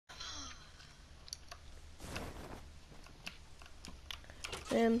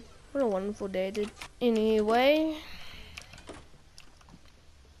Man, what a wonderful day, dude. Anyway.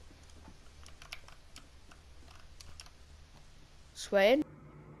 Suede.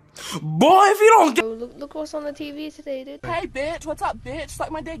 Boy, if you don't get— Oh, look what's on the TV today, dude. Hey, bitch, what's up, bitch?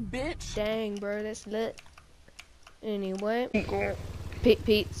 Suck my dick, bitch. Dang, bro, that's lit. Anyway.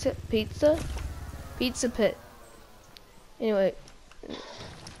 Pizza pit. Anyway.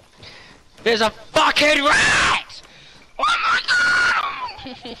 There's a fucking rat! Oh my god!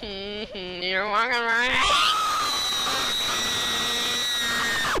 You're fucking rat!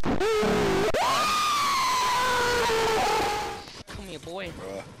 Come here, boy.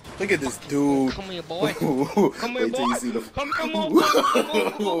 Bruh, look at this dude. Come here, boy. Come here, Wait till boy. you see the— Come on.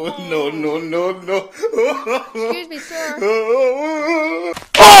 No. Excuse me, sir. Oh,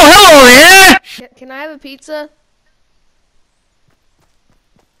 hello there! Can I have a pizza?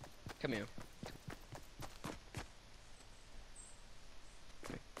 Come here.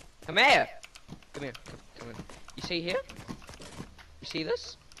 Come here. Come here. Come here. You see here? You see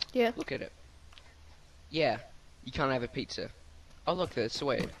this? Yeah. Look at it. Yeah. You can't have a pizza. Oh look, there's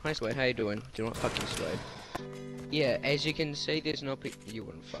Suede. Hi Suede, how you doing? Do you want fucking Suede? Yeah, as you can see, there's no pizza. You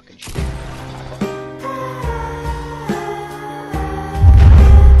wouldn't fucking shit.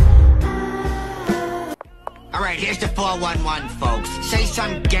 Alright, here's the 411, folks. Say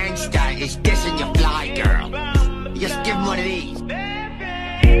some gangsta is dissing your fly girl. You just give him one of these.